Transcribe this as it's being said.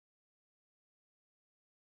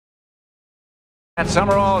Some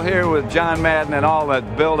are all here with John Madden and all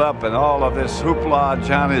that build-up and all of this hoopla.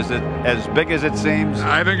 John, is it as big as it seems?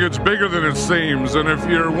 I think it's bigger than it seems. And if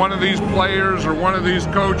you're one of these players or one of these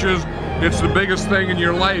coaches, it's the biggest thing in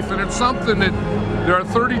your life. And it's something that there are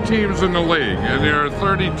 30 teams in the league, and there are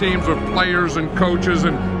 30 teams of players and coaches,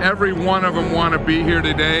 and every one of them want to be here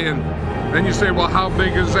today. And then you say, well, how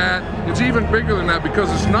big is that? It's even bigger than that, because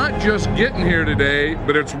it's not just getting here today,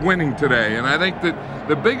 but it's winning today. And I think that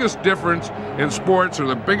the biggest difference in sports, or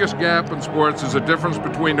the biggest gap in sports, is the difference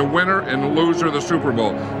between the winner and the loser of the Super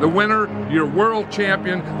Bowl. The winner, you're world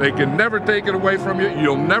champion. They can never take it away from you.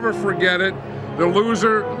 You'll never forget it. The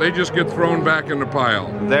loser, they just get thrown back in the pile.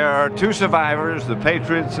 There are two survivors, the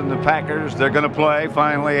Patriots and the Packers. They're going to play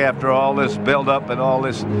finally after all this build-up and all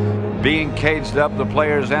this being caged up, the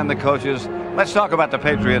players and the coaches. Let's talk about the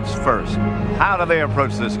Patriots first. How do they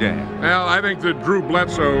approach this game? Well, I think that Drew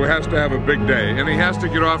Bledsoe has to have a big day, and he has to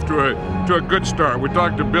get off to a good start. We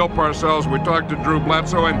talked to Bill Parcells, we talked to Drew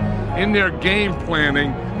Bledsoe, and in their game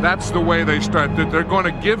planning, that's the way they start. That they're going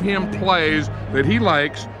to give him plays that he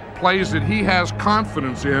likes, plays that he has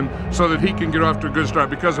confidence in, so that he can get off to a good start.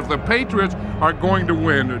 Because if the Patriots are going to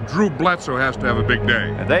win, Drew Bledsoe has to have a big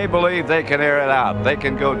day. And they believe they can air it out. They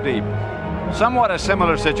can go deep. Somewhat a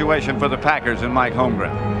similar situation for the Packers and Mike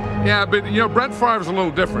Holmgren. Yeah, but, you know, Brett Favre's a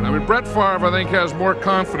little different. I mean, Brett Favre, I think, has more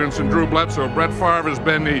confidence in Drew Bledsoe. Brett Favre has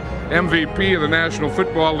been the MVP of the National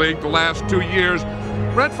Football League the last 2 years.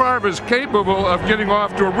 Brett Favre is capable of getting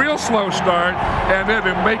off to a real slow start and then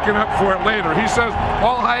making up for it later. He says,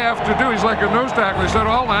 all I have to do, he's like a nose tackle. He said,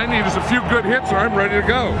 all I need is a few good hits and I'm ready to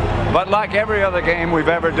go. But like every other game we've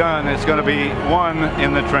ever done, it's going to be won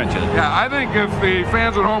in the trenches. Yeah, I think if the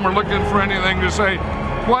fans at home are looking for anything to say,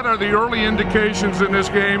 what are the early indications in this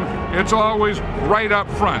game? It's always right up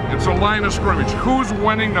front. It's a line of scrimmage. Who's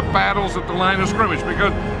winning the battles at the line of scrimmage?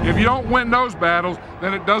 Because if you don't win those battles,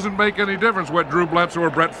 then it doesn't make any difference what Drew Bledsoe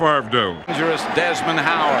or Brett Favre do. Dangerous Desmond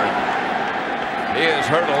Howard. He has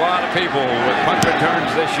hurt a lot of people with punt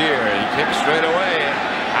returns this year. He kicks straight away.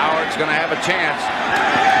 Howard's going to have a chance.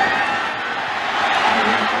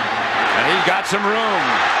 And he's got some room.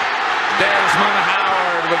 Desmond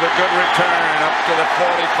Howard with a good return up to the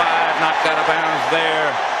 45, knocked out of bounds there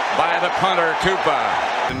by the punter, Tupa.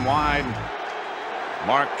 And wide,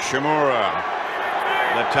 Mark Shimura,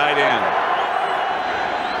 the tight end.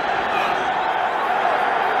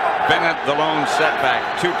 Bennett, the lone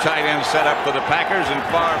setback. Two tight ends set up for the Packers, and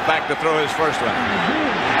Favre back to throw his first one.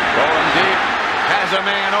 Going deep, has a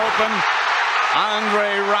man open.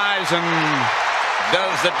 Andre Rison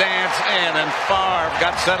does the dance in, and Favre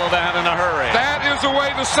got settled down in a hurry. That is the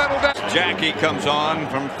way to settle down. Jackie comes on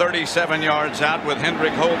from 37 yards out with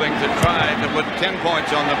Hendrick holding to try to put 10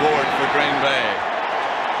 points on the board for Green Bay.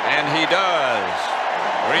 And he does.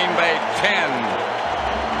 Green Bay 10,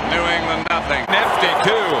 New England nothing. Nifty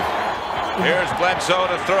too. Here's Bledsoe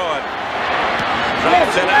to throw it.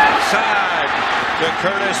 Drops it outside to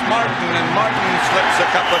Curtis Martin, and Martin slips a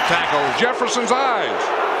couple of tackles. Jefferson's eyes.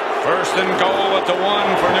 First and goal at the 1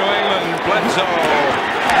 for New England. Bledsoe.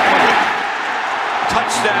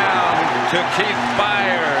 Touchdown to Keith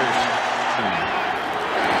Byers.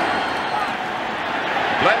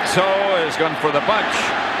 Bledsoe is going for the bunch.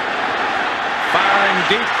 Firing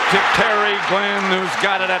deep to Terry Glenn, who's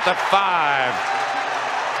got it at the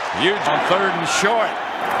 5. Huge on 3rd and short.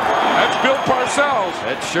 That's Bill Parcells.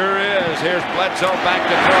 It sure is. Here's Bledsoe back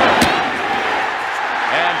to throw.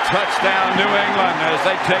 And touchdown New England as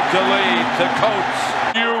they take the lead to Coates.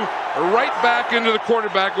 You right back into the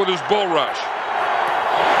quarterback with his bull rush.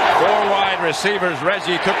 4 wide receivers.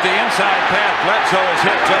 Reggie took the inside pass. Bledsoe is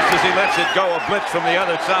hit just as he lets it go. A blitz from the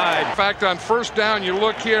other side. In fact, on first down, you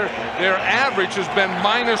look here, their average has been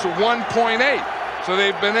minus 1.8. So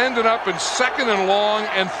they've been ending up in 2nd and long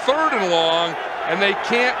and 3rd and long, and they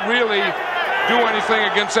can't really do anything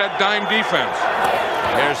against that dime defense.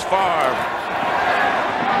 Here's Favre.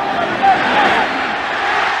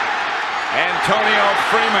 Antonio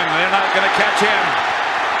Freeman, they're not going to catch him.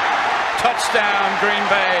 Touchdown Green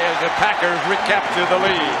Bay as the Packers recapture the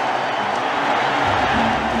lead.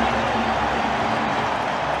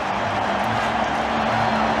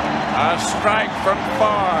 A strike from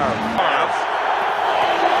Favre.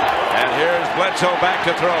 And here's Bledsoe back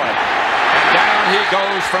to throw it. And down he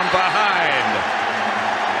goes from behind.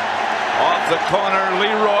 Off the corner,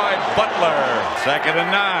 Leroy Butler. 2nd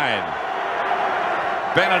and 9.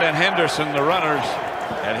 Bennett and Henderson, the runners.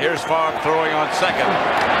 And here's Favre throwing on 2nd.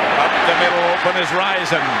 Up the middle, open is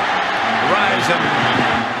Rison. Rison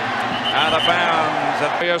out of bounds.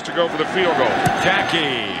 He has to go for the field goal.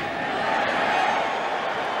 Jackie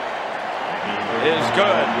is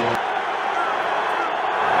good.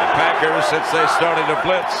 Packers since they started to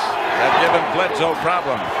blitz. Have given Bledsoe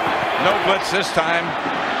problem. No blitz this time.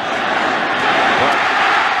 But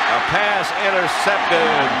a pass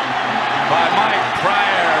intercepted by Mike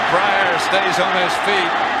Pryor. Pryor stays on his feet.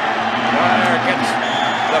 Pryor gets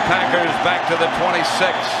the Packers back to the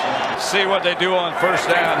 26. See what they do on first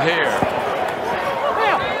down here.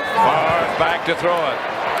 Favre back to throw it.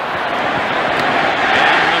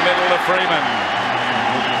 In the middle of Freeman.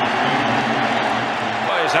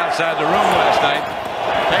 Boys outside the room last night.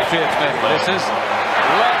 Patriots misses.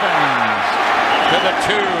 Levens to the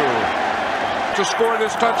 2. To score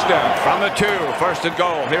this touchdown. From the 2, first and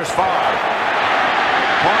goal. Here's Favre.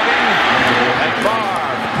 Pointing. And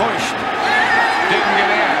Favre pushed. Didn't get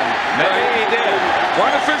in. Maybe he did.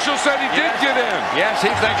 One official said he did get in. Yes, he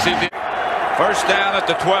thinks he did. First down at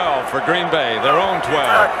the 12 for Green Bay. Their own 12.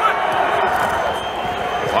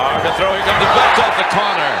 Favre to throw. He comes to blitz off the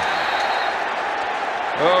corner.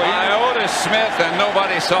 Otis Smith, and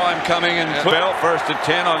nobody saw him coming. And Bill, first and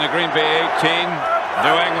 10 on the Green Bay 18.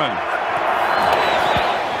 New England.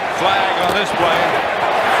 Flag on this play.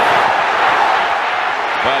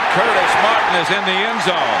 But Curtis Martin is in the end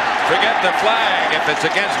zone. Forget the flag if it's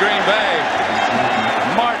against Green Bay.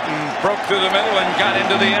 Martin broke through the middle and got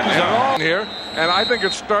into the end zone. Here, and I think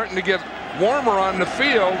it's starting to get warmer on the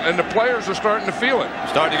field, and the players are starting to feel it.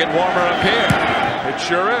 Starting to get warmer up here. It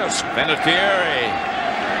sure is. Vinatieri.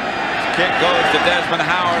 Kick goes to Desmond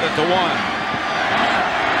Howard at the 1.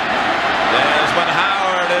 Desmond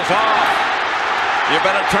Howard is off. You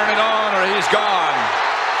better turn it on or he's gone.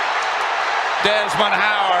 Desmond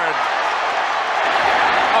Howard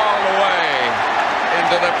all the way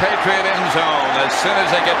into the Patriot end zone. As soon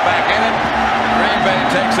as they get back in it, Green Bay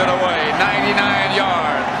takes it away. 99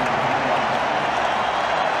 yards.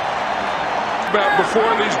 About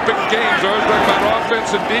before these big games, I always talk about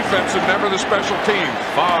offense and defense and never the special teams.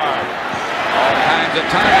 Favre, all kinds of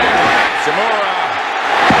time. Shimura,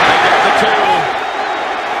 they get the 2.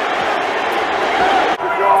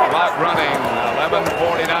 Clock running,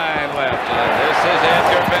 11:49 left. This is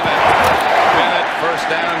Edgar Bennett. Bennett, first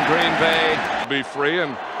down, Green Bay. Be free,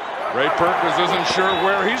 and Ray Perkins isn't sure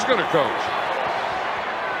where he's going to coach.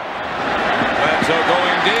 Bledsoe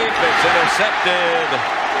going deep. It's intercepted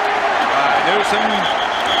by Newsom.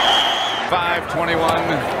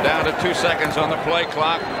 5:21 down to 2 seconds on the play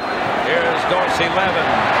clock. Here's Dorsey. Levin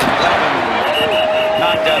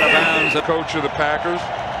knocked out of bounds. The coach of the Packers.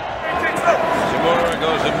 Shimura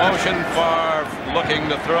goes in motion. Favre looking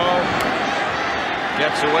to throw.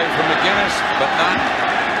 Gets away from McGinnis, but not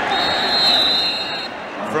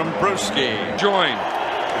from Brewski. Join.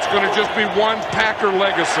 It's going to just be one Packer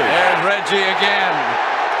legacy. There's Reggie again.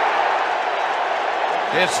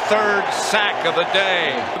 His 3rd sack of the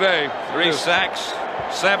day. Today, 3 sacks,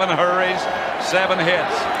 7 hurries, 7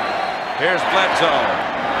 hits. Here's Bledsoe.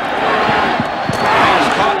 He's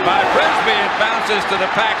caught by Frisbee. It bounces to the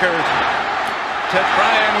Packers. To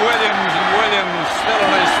Brian Williams, and Williams still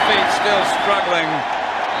on his feet, still struggling.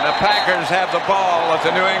 And the Packers have the ball at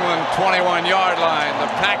the New England 21-yard line.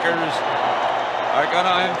 The Packers are going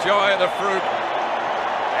to enjoy the fruit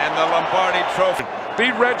and the Lombardi Trophy.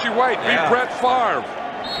 Beat Reggie White. Beat Brett Favre.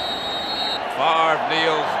 Favre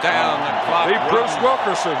kneels down. The clock Beat Bruce runs.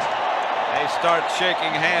 Wilkerson. They start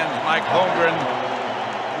shaking hands. Mike Holmgren.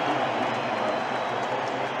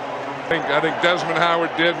 I think Desmond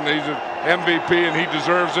Howard did, and he's an MVP, and he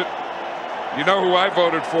deserves it. You know who I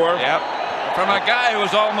voted for? Yep. From a guy who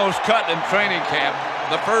was almost cut in training camp,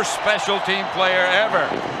 the first special team player ever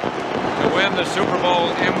to win the Super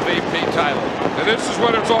Bowl MVP title. And this is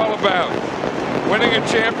what it's all about. Winning a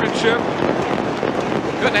championship.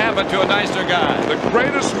 Couldn't happen to a nicer guy. The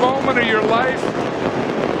greatest moment of your life.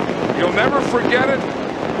 You'll never forget it.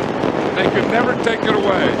 They could never take it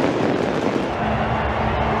away.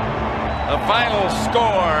 The final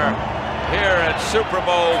score here at Super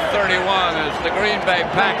Bowl 31 is the Green Bay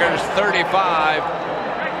Packers 35,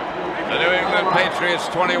 the New England Patriots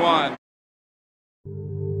 21.